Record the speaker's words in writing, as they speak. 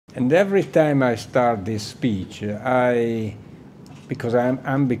And every time I start this speech, because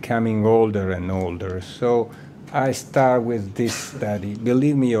I'm becoming older and older, so I start with this study.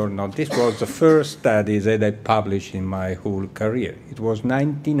 Believe me or not, this was the first study that I published in my whole career. It was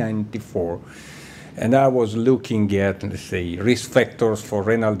 1994, and I was looking at, let's say, risk factors for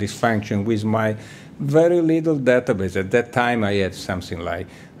renal dysfunction with my very little database. At that time, I had something like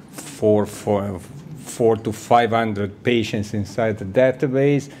 400 to 500 patients inside the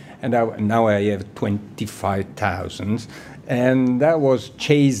database, and now I have 25,000. And I was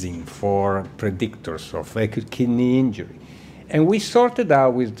chasing for predictors of acute kidney injury. And we sorted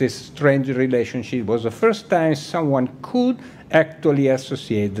out with this strange relationship. It was the first time someone could actually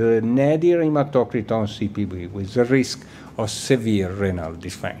associate the nadir hematocrit on CPB with the risk of severe renal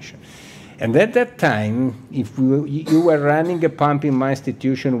dysfunction. And at that time, if you were running a pump in my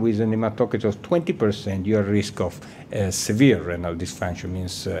institution with an hematocrit of 20%, your risk of severe renal dysfunction,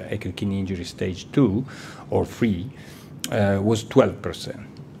 means acute kidney injury stage 2 or 3, was 12%.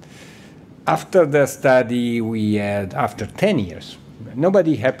 After the study, we had, after 10 years,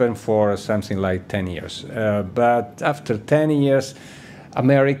 nobody happened for something like 10 years, but after 10 years,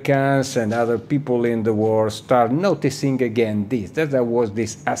 Americans and other people in the world start noticing again this, that there was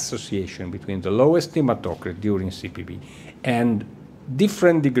this association between the lowest hematocrit during CPB and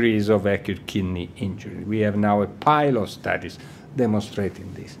different degrees of acute kidney injury. We have now a pile of studies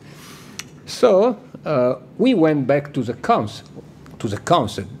demonstrating this. So we went back to the concept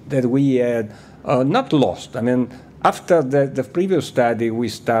that we had not lost. I mean, after the previous study, we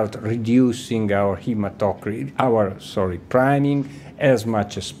start reducing our hematocrit, priming as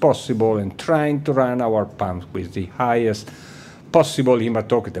much as possible and trying to run our pumps with the highest possible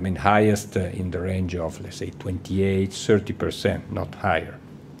hematocrit, I mean, highest in the range of, let's say, 28, 30%, not higher.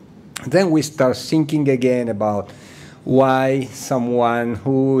 Then we start thinking again about why someone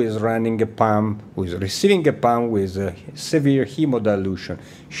who is running a pump, who is receiving a pump with a severe hemodilution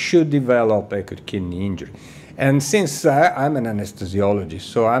should develop acute kidney injury. And since I'm an anesthesiologist,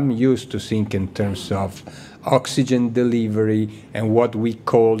 so I'm used to think in terms of oxygen delivery and what we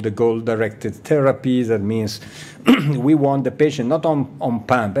call the goal-directed therapy. That means we want the patient not on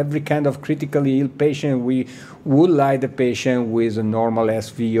pump. Every kind of critically ill patient, we would like the patient with a normal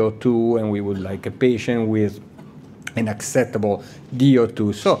SVO2, and we would like a patient with an acceptable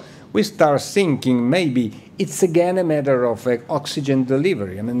DO2. So we start thinking maybe it's again a matter of oxygen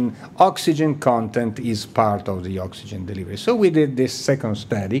delivery. I mean, oxygen content is part of the oxygen delivery. So we did this second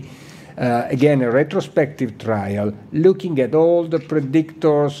study, again, a retrospective trial, looking at all the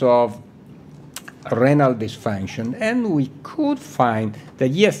predictors of renal dysfunction, and we could find that,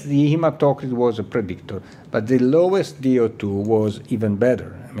 yes, the hematocrit was a predictor, but the lowest DO2 was even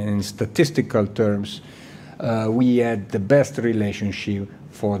better. I mean, in statistical terms, we had the best relationship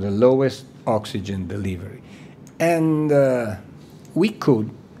for the lowest oxygen delivery. And we could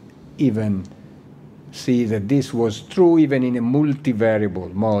even see that this was true even in a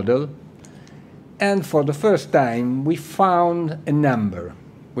multivariable model. And for the first time, we found a number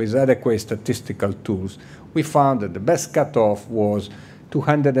with adequate statistical tools. We found that the best cutoff was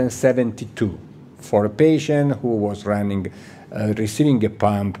 272 for a patient who was running receiving a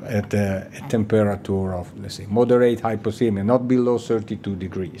pump at a temperature of, let's say, moderate hypothermia, not below 32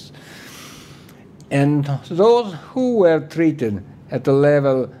 degrees. And those who were treated at a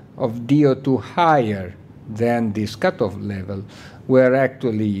level of DO2 higher than this cutoff level were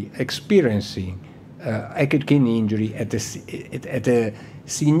actually experiencing acute kidney injury at a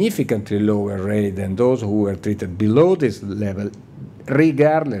significantly lower rate than those who were treated below this level,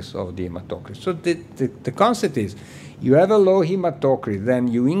 regardless of the hematocrit. So the concept is, you have a low hematocrit, then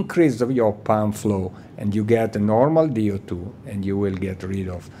you increase your pump flow, and you get a normal DO2, and you will get rid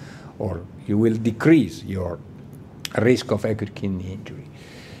of, or you will decrease your risk of acute kidney injury.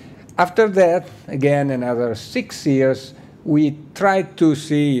 After that, again, another 6 years, we tried to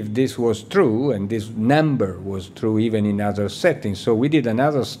see if this was true, and this number was true even in other settings. So we did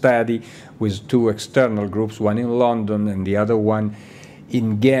another study with 2 external groups, one in London and the other one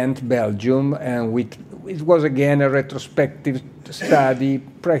in Ghent, Belgium, and it was again a retrospective study,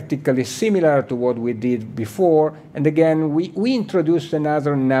 practically similar to what we did before. And again, we introduced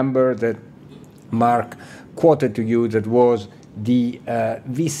another number that Mark quoted to you, that was the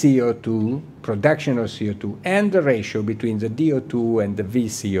VCO2, production of CO2, and the ratio between the DO2 and the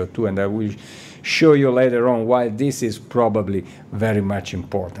VCO2. And I will show you later on why this is probably very much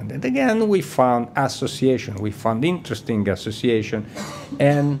important. And again, we found association. We found interesting association,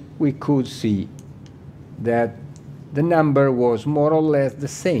 and we could see that the number was more or less the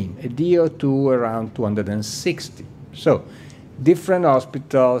same, a DO2 around 260. So different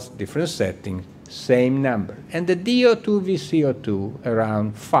hospitals, different settings, same number. And the DO2 VCO2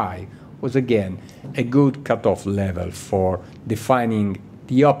 around 5 was again a good cutoff level for defining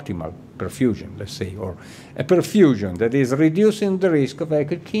the optimal perfusion, let's say, or a perfusion that is reducing the risk of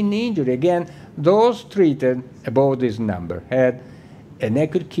acute kidney injury. Again, those treated above this number had an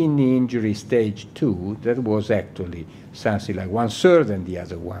acute kidney injury stage 2 that was actually something like 1/3 than the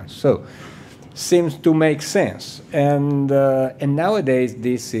other one. So seems to make sense. And nowadays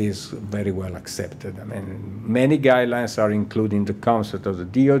this is very well accepted. I mean, many guidelines are including the concept of the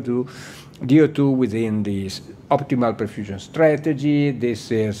DO2 within this optimal perfusion strategy.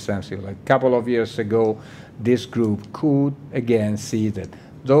 This is something like a couple of years ago. This group could again see that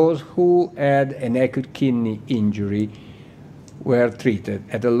those who had an acute kidney injury were treated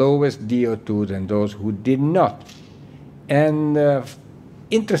at the lowest DO2 than those who did not. And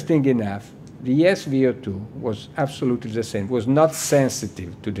interesting enough, the SVO2 was absolutely the same, was not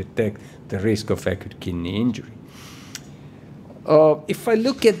sensitive to detect the risk of acute kidney injury. If I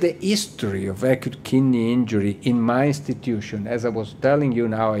look at the history of acute kidney injury in my institution, as I was telling you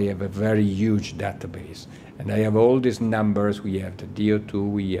now, I have a very huge database. And I have all these numbers. We have the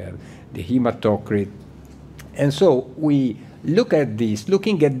DO2, we have the hematocrit. And so we look at this,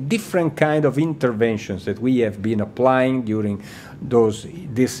 looking at different kind of interventions that we have been applying during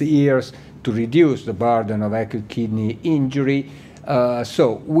these years to reduce the burden of acute kidney injury.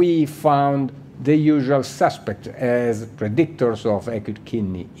 So we found the usual suspects as predictors of acute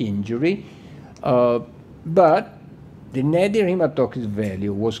kidney injury, but the nadir hematocrit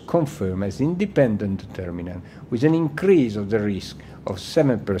value was confirmed as independent determinant with an increase of the risk of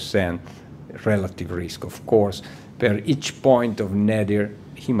 7%, relative risk, of course, per each point of nadir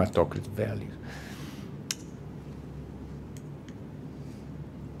hematocrit value.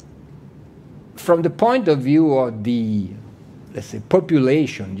 From the point of view of the, let's say,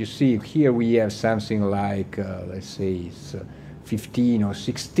 population, you see here we have something like, let's say, it's 15 or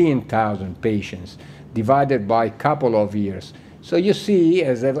 16,000 patients divided by a couple of years. So you see,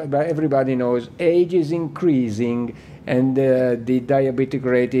 as everybody knows, age is increasing and the diabetic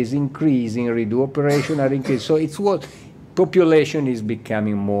rate is increasing, redo operation are increasing. So it's what population is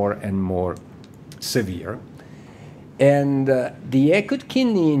becoming more and more severe. And the acute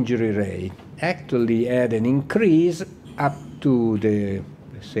kidney injury rate actually had an increase up to the,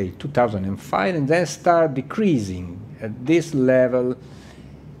 let's say, 2005, and then start decreasing at this level.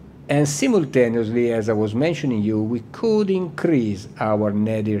 And simultaneously, as I was mentioning you, we could increase our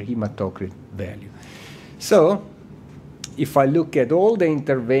nadir hematocrit value. So if I look at all the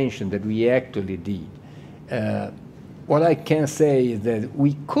intervention that we actually did, what I can say is that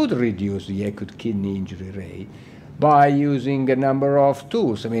we could reduce the acute kidney injury rate by using a number of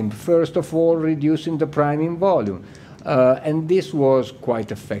tools. I mean, first of all, reducing the priming volume. And this was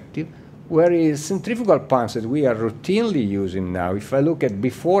quite effective. Whereas centrifugal pumps that we are routinely using now, if I look at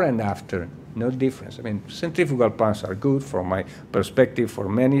before and after, no difference. I mean, centrifugal pumps are good from my perspective for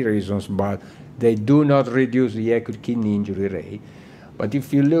many reasons, but they do not reduce the acute kidney injury rate. But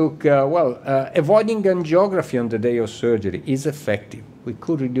if you look, avoiding angiography on the day of surgery is effective. We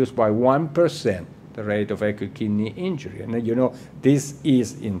could reduce by 1% the rate of acute kidney injury. And you know, this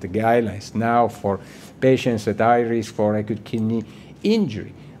is in the guidelines now for patients at high risk for acute kidney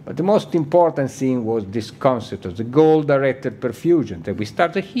injury. But the most important thing was this concept of the goal-directed perfusion that we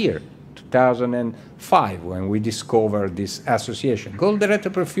started here, 2005, when we discovered this association.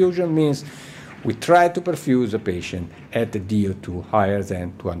 Goal-directed perfusion means we try to perfuse a patient at the DO2 higher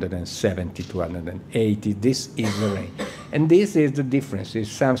than 270, 280. This is the range. And this is the difference. It's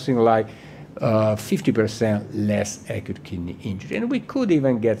something like 50% less acute kidney injury. And we could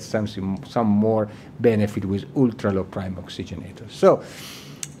even get some more benefit with ultra-low prime oxygenators. So,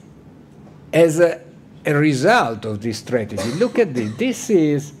 as a result of this strategy, look at this. This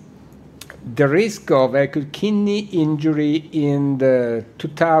is the risk of acute kidney injury in the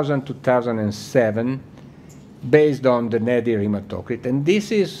 2000-2007 based on the nadir hematocrit. And this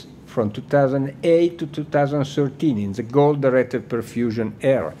is from 2008 to 2013 in the goal-directed perfusion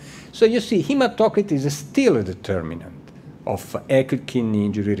era. So you see, hematocrit is still a determinant of acute kidney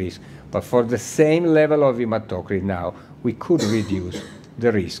injury risk. But for the same level of hematocrit now, we could reduce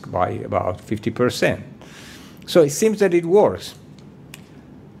the risk by about 50%. So it seems that it works.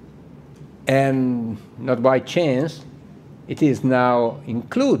 And not by chance, it is now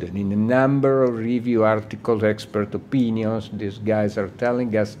included in a number of review articles, expert opinions. These guys are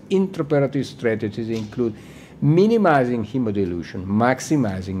telling us intraoperative strategies include minimizing hemodilution,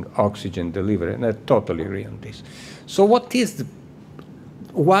 maximizing oxygen delivery, and I totally agree on this. So what is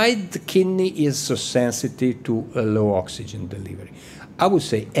why the kidney is so sensitive to a low oxygen delivery? I would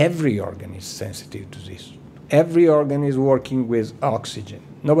say every organ is sensitive to this. Every organ is working with oxygen.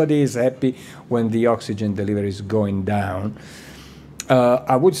 Nobody is happy when the oxygen delivery is going down.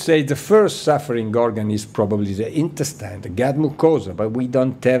 I would say the first suffering organ is probably the intestine, the gut mucosa, but we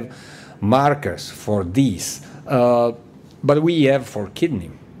don't have markers for this. But we have for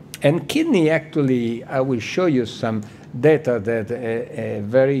kidney. And kidney, actually, I will show you some data that a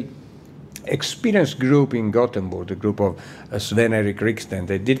very experienced group in Gothenburg, the group of Sven-Erik Riksten,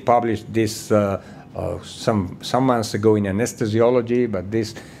 they did publish this some months ago in anesthesiology, but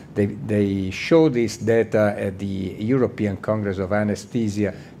they showed this data at the European Congress of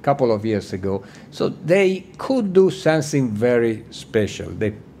Anesthesia a couple of years ago. So they could do something very special.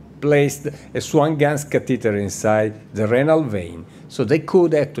 They placed a Swan-Ganz catheter inside the renal vein, so they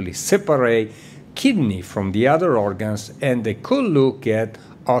could actually separate kidney from the other organs, and they could look at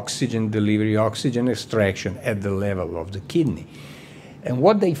oxygen delivery, oxygen extraction at the level of the kidney. And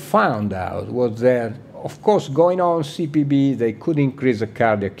what they found out was that, of course, going on CPB, they could increase the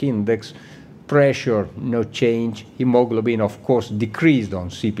cardiac index, pressure, no change, hemoglobin, of course, decreased on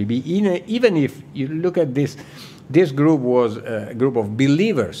CPB. Even if you look at this, this group was a group of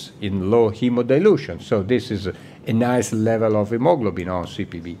believers in low hemodilution, so this is a nice level of hemoglobin on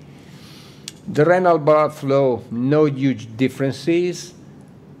CPB. The renal blood flow, no huge differences,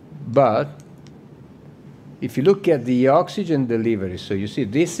 but if you look at the oxygen delivery, so you see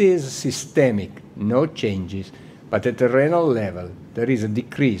this is systemic, no changes, but at the renal level, there is a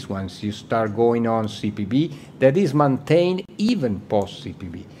decrease once you start going on CPB that is maintained even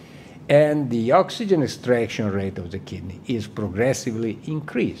post-CPB. And the oxygen extraction rate of the kidney is progressively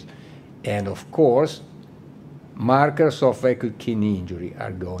increased. And of course, markers of acute kidney injury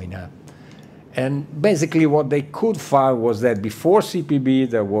are going up. And basically what they could find was that before CPB,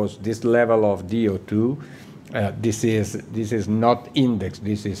 there was this level of DO2. This is not index,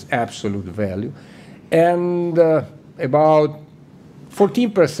 this is absolute value. And about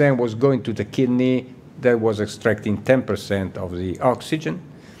 14% was going to the kidney that was extracting 10% of the oxygen.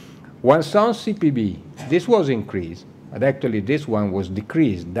 Once on CPB, this was increased, but actually this one was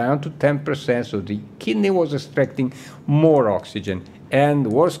decreased down to 10%, so the kidney was extracting more oxygen. And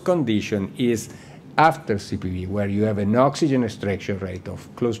worst condition is after CPB, where you have an oxygen extraction rate of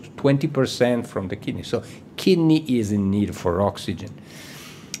close to 20% from the kidney. So kidney is in need for oxygen.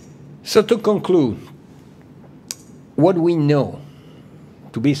 So to conclude, what we know,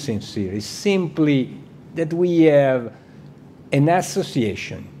 to be sincere, is simply that we have an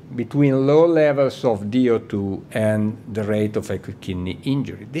association between low levels of DO2 and the rate of acute kidney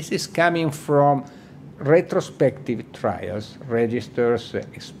injury. This is coming from retrospective trials, registers,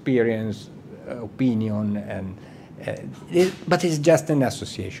 experience, opinion, and but it's just an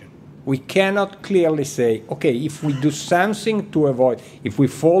association. We cannot clearly say, okay, if we do something to avoid, if we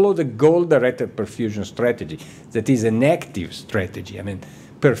follow the goal-directed perfusion strategy, that is an active strategy. I mean,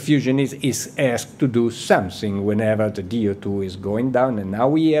 perfusion is asked to do something whenever the DO2 is going down, and now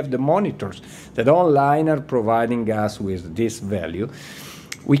we have the monitors that online are providing us with this value.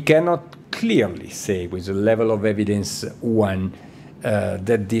 We cannot clearly say with a level of evidence 1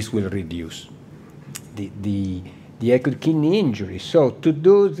 that this will reduce the acute kidney injury. So to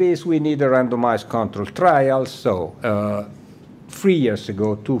do this, we need a randomized control trial. So 3 years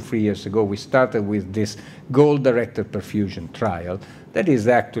ago, 2-3 years ago, we started with this goal-directed perfusion trial that is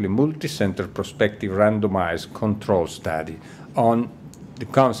actually multi-center prospective randomized control study on the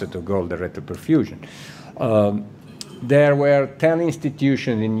concept of goal-directed perfusion. There were 10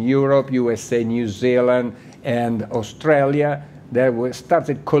 institutions in Europe, USA, New Zealand, and Australia that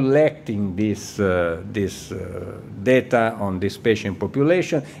started collecting this data on this patient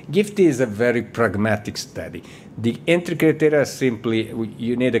population. GIFT is a very pragmatic study. The entry criteria is simply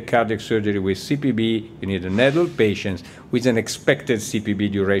you need a cardiac surgery with CPB, you need an adult patient with an expected CPB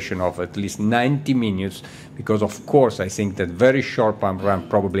duration of at least 90 minutes, because of course I think that very short pump run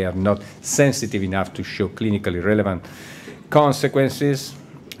probably are not sensitive enough to show clinically relevant consequences.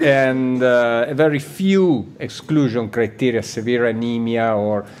 And a very few exclusion criteria, severe anemia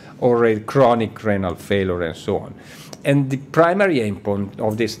or a chronic renal failure and so on. And the primary endpoint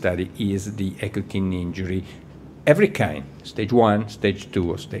of this study is the acute kidney injury, every kind, stage 1, stage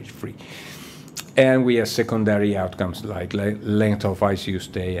 2, or stage 3. And we have secondary outcomes like length of ICU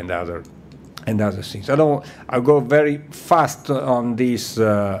stay and other things. I'll go very fast on these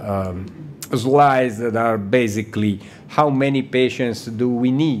slides that are basically how many patients do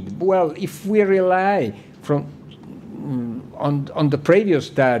we need. Well, if we rely on the previous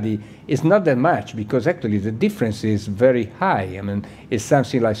study, it's not that much, because actually the difference is very high. I mean, it's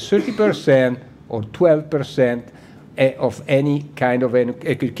something like 30% or 12% of any kind of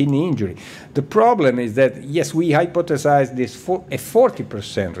acute kidney injury. The problem is that, yes, we hypothesized this for a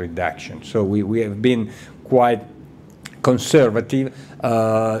 40% reduction. So we have been quite conservative.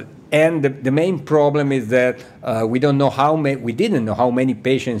 And the main problem is that we didn't know how many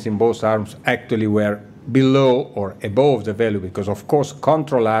patients in both arms actually were below or above the value, because of course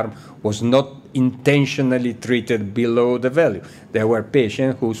control arm was not intentionally treated below the value. There were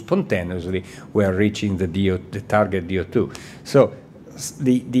patients who spontaneously were reaching the target DO2. So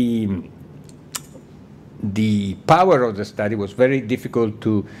the power of the study was very difficult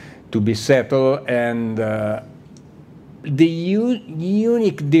to be settled, and the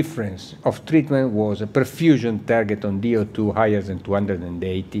unique difference of treatment was a perfusion target on DO2 higher than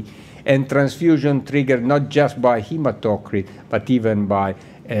 280, and transfusion triggered not just by hematocrit, but even by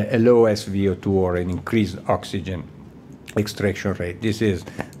a low SVO2 or an increased oxygen extraction rate. This is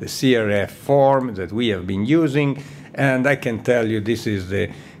the CRF form that we have been using, and I can tell you this is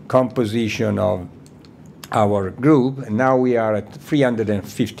the composition of our group. And now we are at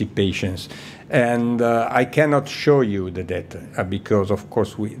 350 patients. And I cannot show you the data because, of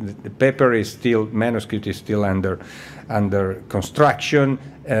course, the paper is still, manuscript is still under construction,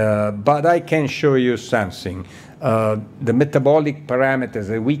 but I can show you something. The metabolic parameters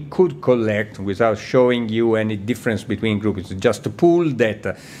that we could collect without showing you any difference between groups, just to pool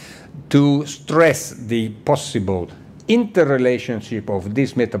data to stress the possible interrelationship of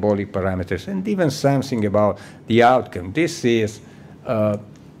these metabolic parameters, and even something about the outcome. This is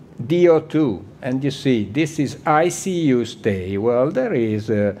DO2, and you see this is ICU stay. Well, there is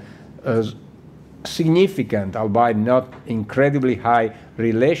a significant, albeit not incredibly high,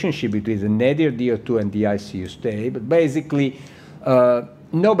 relationship between the nadir DO2 and the ICU stay, but basically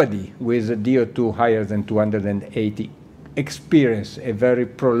nobody with a DO2 higher than 280 experienced a very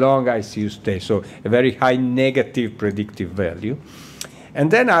prolonged ICU stay, so a very high negative predictive value.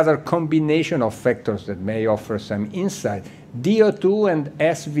 And then other combination of factors that may offer some insight, DO2 and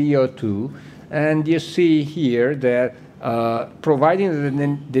SVO2, and you see here that providing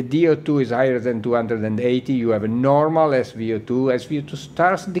the DO2 is higher than 280, you have a normal SVO2. SVO2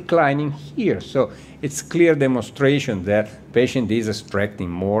 starts declining here, so it's clear demonstration that patient is extracting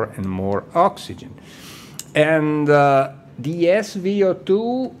more and more oxygen. And the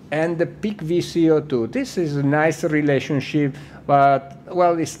SVO2 and the peak VCO2, this is a nice relationship, but,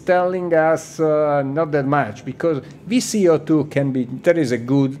 well, it's telling us not that much, because VCO2 can be, there is a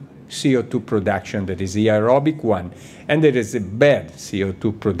good CO2 production, that is the aerobic one, and there is a bad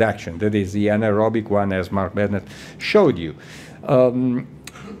CO2 production, that is the anaerobic one, as Mark Bennett showed you.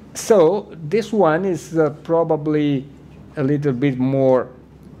 So this one is probably a little bit more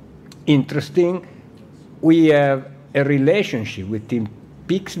interesting. We have a relationship between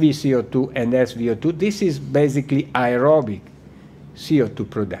peak VCO2 and SVO2. This is basically aerobic CO2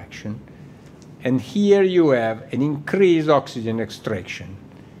 production. And here you have an increased oxygen extraction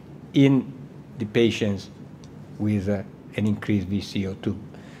in the patients with an increased VCO2.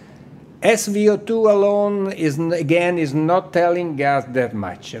 SVO2 alone is not telling us that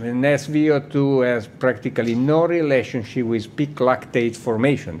much. I mean, SVO2 has practically no relationship with peak lactate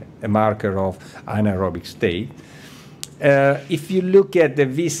formation, a marker of anaerobic state. If you look at the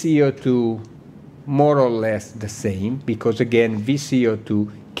VCO2, more or less the same, because again,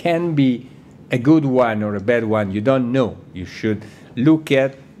 VCO2 can be a good one or a bad one. You don't know. You should look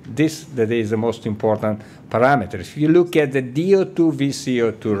at this, that is the most important parameter. If you look at the DO2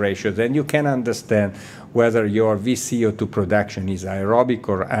 VCO2 ratio, then you can understand whether your VCO2 production is aerobic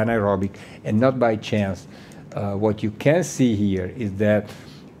or anaerobic, and not by chance. What you can see here is that,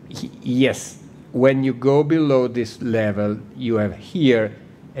 yes, when you go below this level, you have here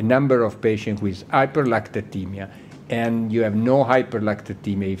a number of patients with hyperlactatemia, and you have no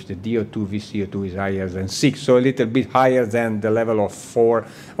hyperlactatemia if the DO2 VCO2 is higher than 6, so a little bit higher than the level of 4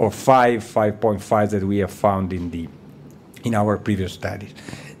 or 5, 5.5 that we have found in our previous studies.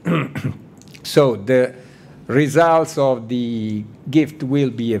 So the results of the gift will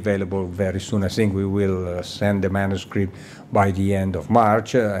be available very soon. I think we will send the manuscript by the end of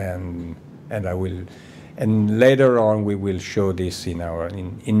March, and later on we will show this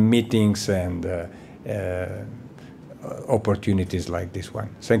in meetings and opportunities like this one.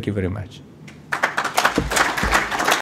 Thank you very much.